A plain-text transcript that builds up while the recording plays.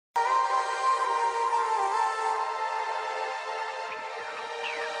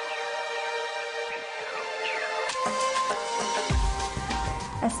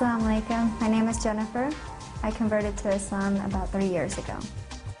Assalamu alaikum. My name is Jennifer. I converted to Islam about 3 years ago.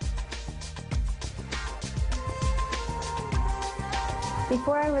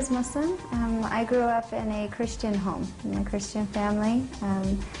 Before I was Muslim, I grew up in a Christian home, in a Christian family.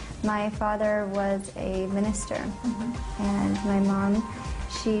 My father was a minister, and my mom,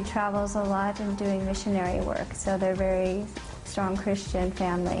 she travels a lot and doing missionary work, so they're a very strong Christian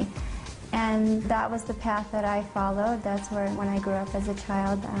family. And that was the path that I followed. That's where, when I grew up as a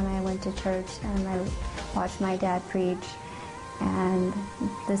child, I went to church and I watched my dad preach, and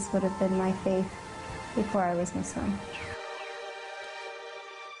this would have been my faith before I was Muslim.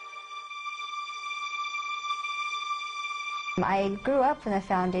 I grew up in the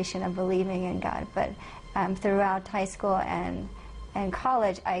foundation of believing in God, but throughout high school and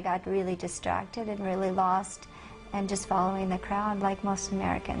college, I got really distracted and really lost and just following the crowd like most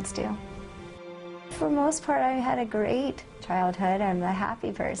Americans do. For the most part, I had a great childhood. I'm a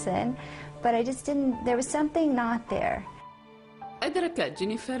happy person, but I just didn't, there was something not there. أدركت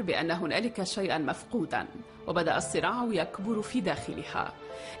جينيفر بأن هنالك شيئا مفقودا، وبدأ الصراع يكبر في داخلها.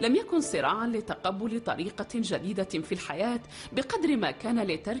 لم يكن صراعا لتقبل طريقة جديدة في الحياة بقدر ما كان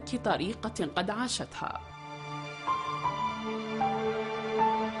لترك طريقة قد عاشتها.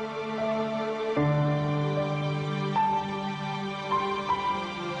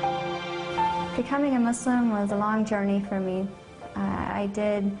 Becoming a Muslim was a long journey for me. I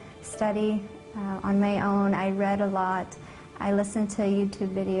did study on my own. I read a lot. I listened to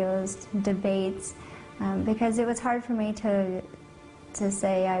YouTube videos, debates, because it was hard for me to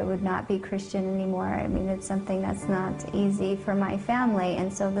say I would not be Christian anymore. I mean, it's something that's not easy for my family,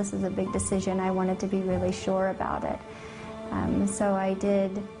 and so this is a big decision. I wanted to be really sure about it. So I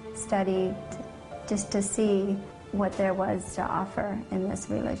did study just to see what there was to offer in this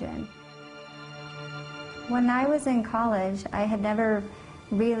religion. When I was in college, I had never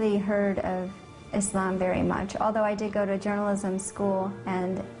really heard of Islam very much, although I did go to journalism school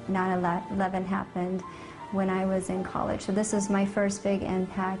and 9/11 happened when I was in college. So this was my first big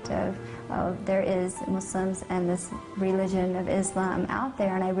impact of there is Muslims and this religion of Islam out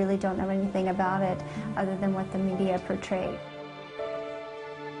there, and I really don't know anything about it other than what the media portrayed.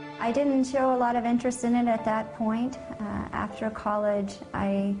 I didn't show a lot of interest in it at that point. After college,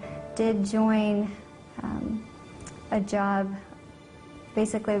 I did join a job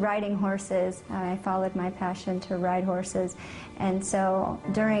basically riding horses. I followed my passion to ride horses, and so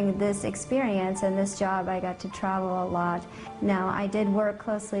during this experience and this job I got to travel a lot. Now I did work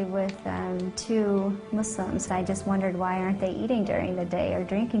closely with 2 Muslims. I just wondered, why aren't they eating during the day or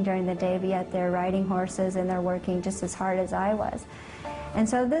drinking during the day, but yet they're riding horses and they're working just as hard as I was. And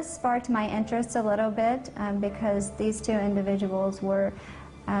so this sparked my interest a little bit because these 2 individuals were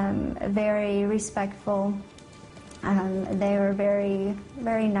very respectful. They were very,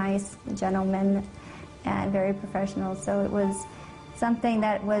 very nice gentlemen and very professional. So it was something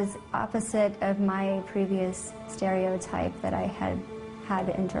that was opposite of my previous stereotype that I had had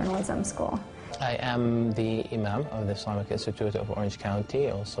in journalism school. I am the Imam of the Islamic Institute of Orange County.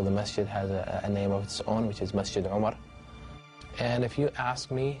 Also, the masjid has a name of its own, which is Masjid Umar. And if you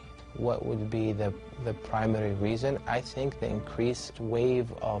ask me what would be the primary reason, I think the increased wave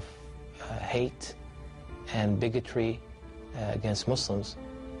of hate and bigotry against Muslims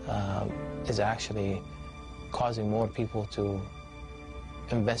is actually causing more people to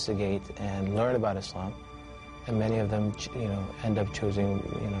investigate and learn about Islam, and many of them, end up choosing,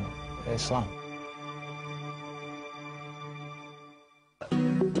 Islam.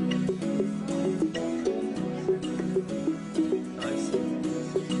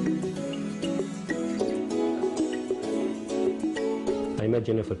 I met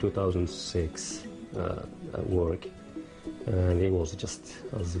Jennifer 2006. At work, and it was just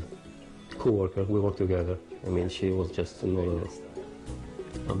as a co-worker. We worked together. I mean, she was just another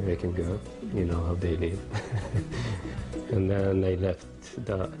American girl, you know how they live. And then I left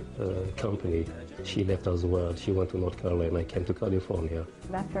the company. She left as well. She went to North Carolina. I came to California.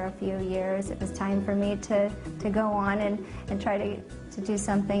 After a few years, it was time for me to go on and try to do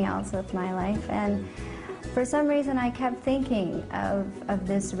something else with my life. And for some reason, I kept thinking of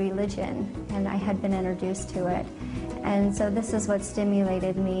this religion, and I had been introduced to it. And so this is what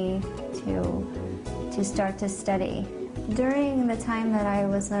stimulated me to start to study. During the time that I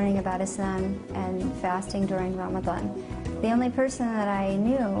was learning about Islam and fasting during Ramadan, the only person that I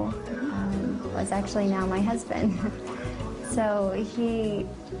knew was actually now my husband. So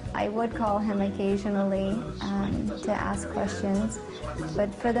I would call him occasionally to ask questions,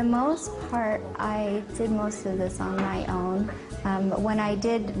 but for the most part, I did most of this on my own. When I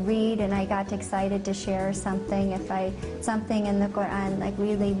did read and I got excited to share something, something in the Quran like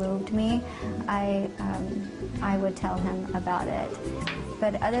really moved me, I would tell him about it.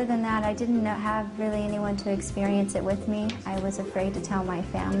 But other than that, I didn't have really anyone to experience it with me. I was afraid to tell my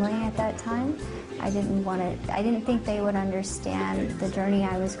family at that time. I didn't think they would understand the journey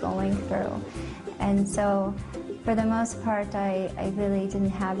I was going through. And so, for the most part, I really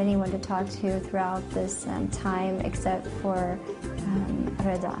didn't have anyone to talk to throughout this time except for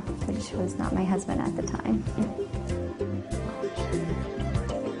Reda, which was not my husband at the time.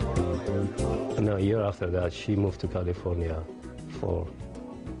 And a year after that, she moved to California for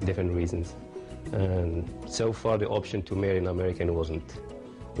different reasons. And so far, the option to marry an American wasn't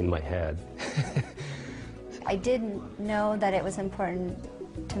in my head. I didn't know that it was important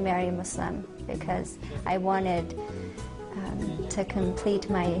to marry a Muslim because I wanted to complete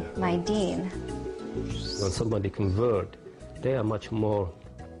my deen. When somebody converts, they are much more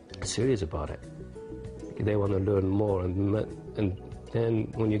serious about it. They want to learn more, and then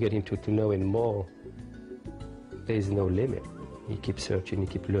when you get into knowing more, there is no limit. You keep searching, you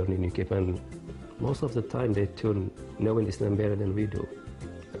keep learning, and most of the time they turn knowing Islam better than we do,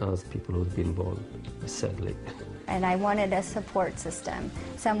 as people who've been born, sadly. And I wanted a support system,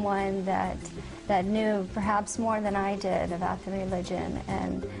 someone that knew perhaps more than I did about the religion,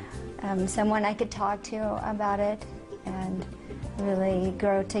 and someone I could talk to about it and really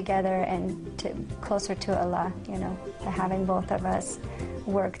grow together and closer to Allah, having both of us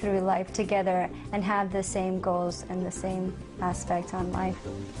work through life together and have the same goals and the same aspects on life.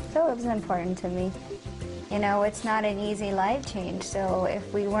 So it was important to me. It's not an easy life change, so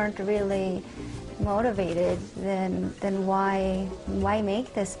if we weren't really motivated, then why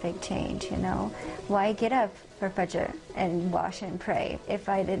make this big change, Why get up for Fajr and wash and pray if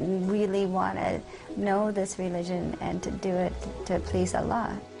I didn't really want to know this religion and to do it to please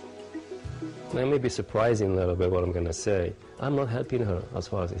Allah? It may be surprising a little bit what I'm going to say. I'm not helping her as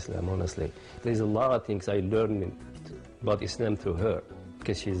far as Islam, honestly. There's a lot of things I learned about Islam through her,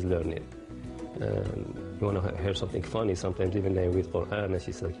 because she's learning. You want to hear something funny, sometimes even I read Quran and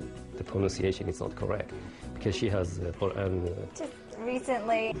she says the pronunciation is not correct, because she has Quran. Just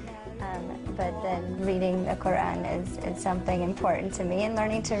recently, but then reading the Quran is something important to me, and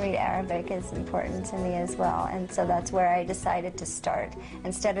learning to read Arabic is important to me as well, and so that's where I decided to start.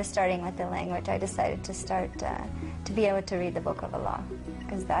 Instead of starting with the language, I decided to start to be able to read the Book of Allah,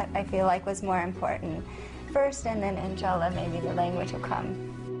 because that I feel like was more important first, and then inshallah maybe the language will come.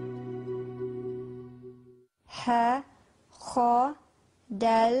 Ha, kha,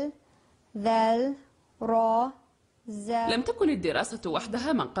 dal, ذل را لم تكن الدراسة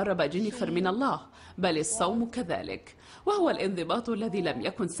وحدها من قرب جينيفر من الله، بل الصوم كذلك، وهو الانضباط الذي لم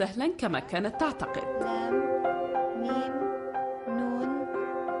يكن سهلا كما كانت تعتقد.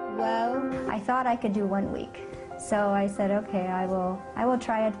 I thought I could do 1 week, so I said, okay, I will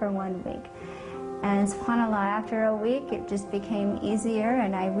try it for 1 week. And subhanAllah, after a week, it just became easier,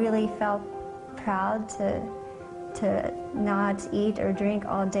 and I really felt proud to not eat or drink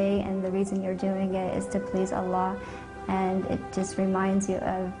all day, and the reason you're doing it is to please Allah, and it just reminds you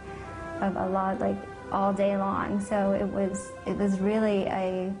of Allah like all day long. So it was really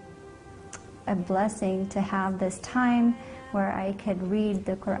a blessing to have this time where I could read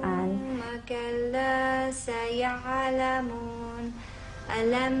the Quran.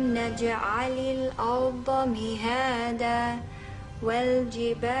 ألم نجعل الأرض مهادا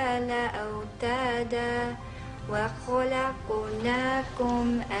والجبال أوتادا وخلقناكم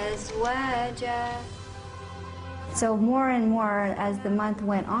أزواجا. So more and more as the month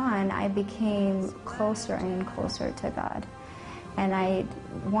went on, I became closer and closer to God. And I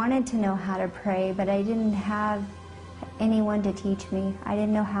wanted to know how to pray, but I didn't have anyone to teach me. I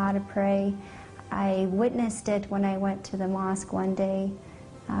didn't know how to pray. I witnessed it when I went to the mosque one day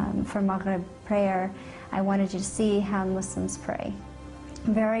for Maghrib prayer. I wanted to see how Muslims pray.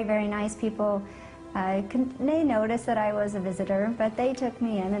 Very, very nice people. They noticed that I was a visitor, but they took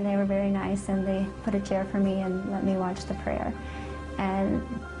me in and they were very nice, and they put a chair for me and let me watch the prayer. And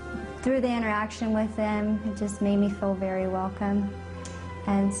through the interaction with them, it just made me feel very welcome.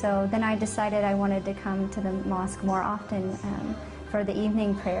 And so then I decided I wanted to come to the mosque more often for the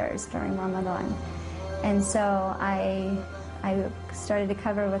evening prayers during Ramadan. And so I started to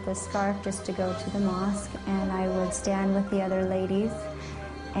cover with a scarf just to go to the mosque, and I would stand with the other ladies,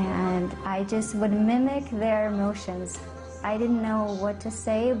 and I just would mimic their motions. I didn't know what to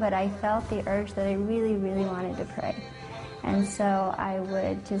say, but I felt the urge that I really, really wanted to pray. And so I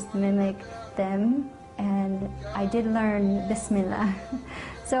would just mimic them, and I did learn Bismillah.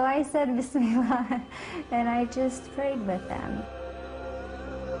 So I said Bismillah, and I just prayed with them.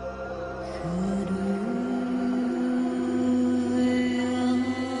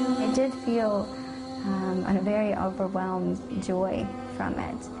 I did feel a very overwhelmed joy from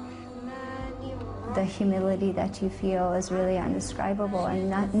it. The humility that you feel is really indescribable, and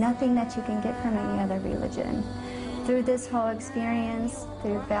nothing that you can get from any other religion. Through this whole experience,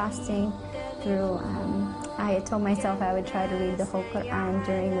 through fasting, I had told myself I would try to read the whole Quran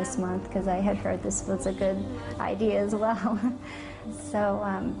during this month because I had heard this was a good idea as well. So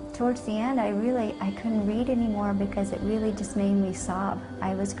towards the end, I couldn't read anymore because it really just made me sob.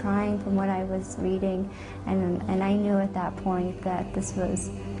 I was crying from what I was reading, and I knew at that point that this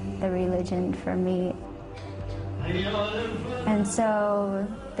was the religion for me. And so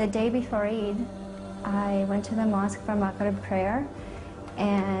the day before Eid, I went to the mosque for Maghrib prayer,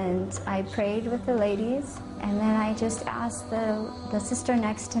 and I prayed with the ladies, and then I just asked the sister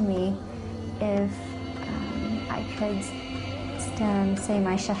next to me if I could say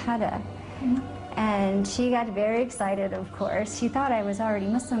my shahada. And she got very excited, of course. She thought I was already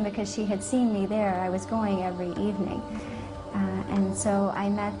Muslim because she had seen me there. I was going every evening. And so I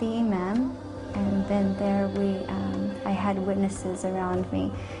met the imam, and then there I had witnesses around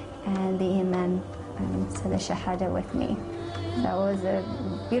me, and the imam said the shahada with me. That was a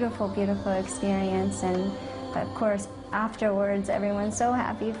beautiful, beautiful experience, and of course afterwards everyone's so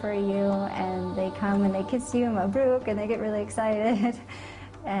happy for you, and they come and they kiss you, mabruk, and they get really excited.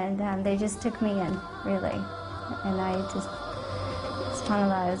 And they just took me in, really. And I just,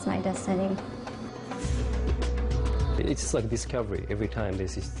 subhanAllah, it was my destiny. It's like discovery. Every time they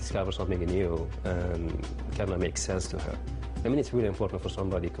discover something new, and kind of makes sense to her. I mean, it's really important for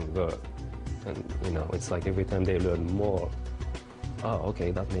somebody to convert. And, you know, it's like every time they learn more, oh, okay,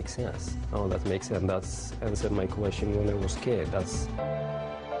 that makes sense. Oh, that makes sense. That's answered my question when I was a kid. That's...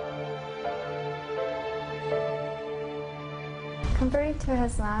 Converting to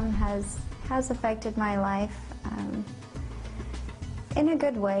Islam has affected my life in a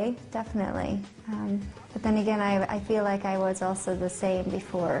good way, definitely. But then again, I feel like I was also the same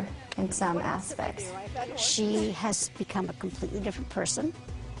before in some aspects. She has become a completely different person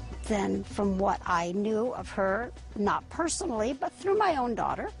than from what I knew of her, not personally, but through my own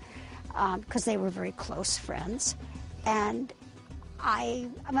daughter, because they were very close friends. And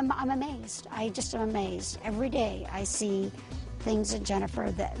I'm amazed. I just am amazed. Every day I see things in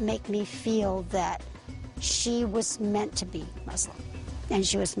Jennifer that make me feel that she was meant to be Muslim, and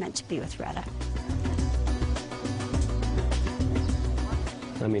she was meant to be with Retta.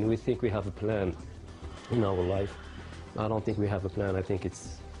 I mean, we think we have a plan in our life. I don't think we have a plan. I think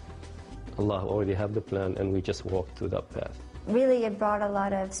it's Allah already have the plan, and we just walk through that path. Really, it brought a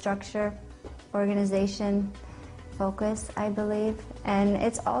lot of structure, organization, focus, I believe. And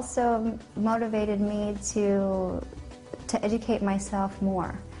it's also motivated me to educate myself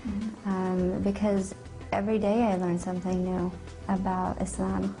more. Because every day I learn something new about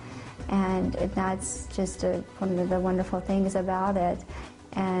Islam. And that's just one of the wonderful things about it.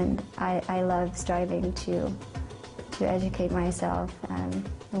 And I love striving to educate myself and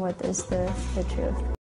what is the truth.